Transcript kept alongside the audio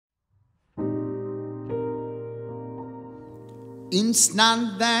It's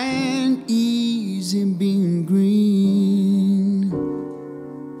not that easy being green.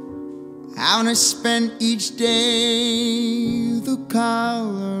 I wanna spend each day the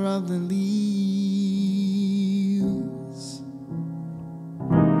color of the leaves.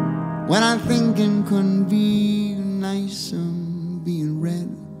 When I'm thinking couldn't be nicer, being red,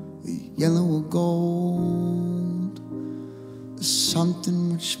 yellow or gold,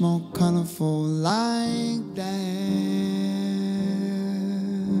 something much more colorful like that.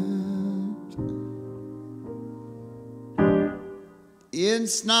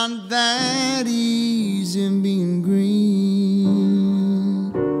 It's not that easy being green.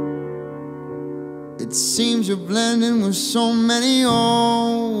 It seems you're blending with so many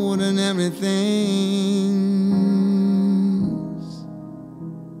ordinary things.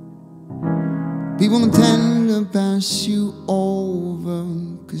 People tend to pass you over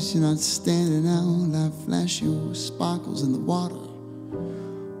 'cause you're not standing out like flashy sparkles in the water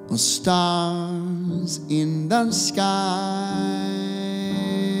or stars in the sky.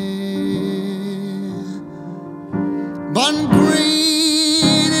 But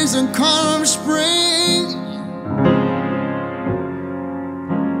green is the color of spring,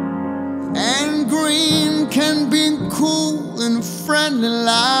 and green can be cool and friendly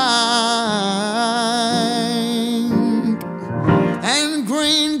like, and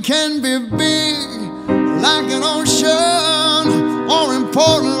green can be big like an ocean or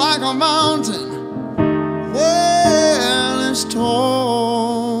important like a mountain. Well, as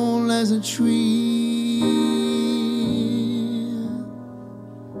tall as a tree.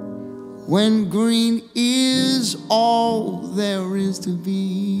 When green is all there is to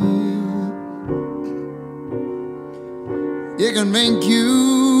be, it can make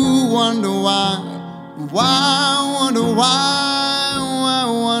you wonder why, wonder why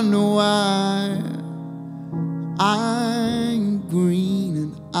I'm green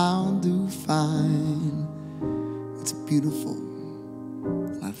and I'll do fine. It's beautiful,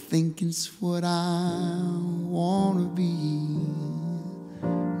 and I think it's what I wanna be.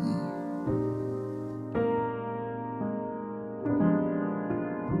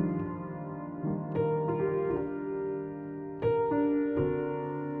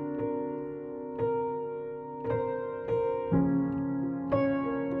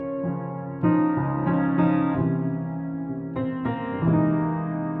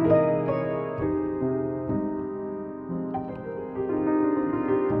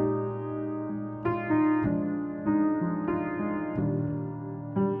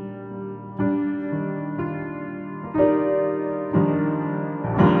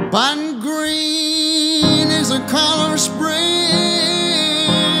 But green is the color of spring,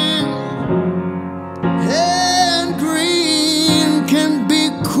 and green can be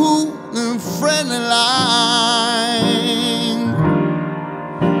cool and friendly like,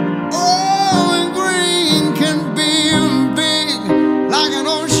 oh, and green can be big like an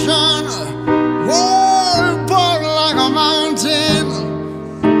ocean, or important like a mountain,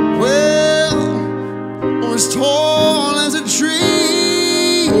 well, or as tall as a tree.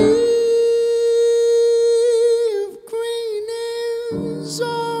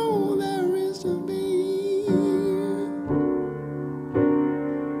 All there is to be.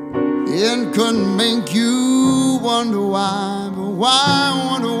 It could make you wonder why, but why,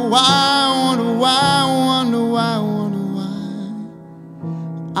 wonder why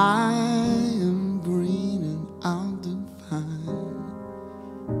I am green and I'll do fine.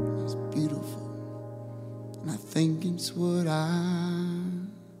 It's beautiful, and I think it's what I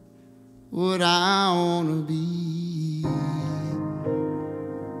wanna be.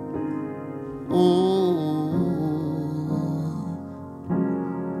 Oh,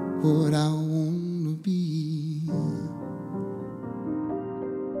 what I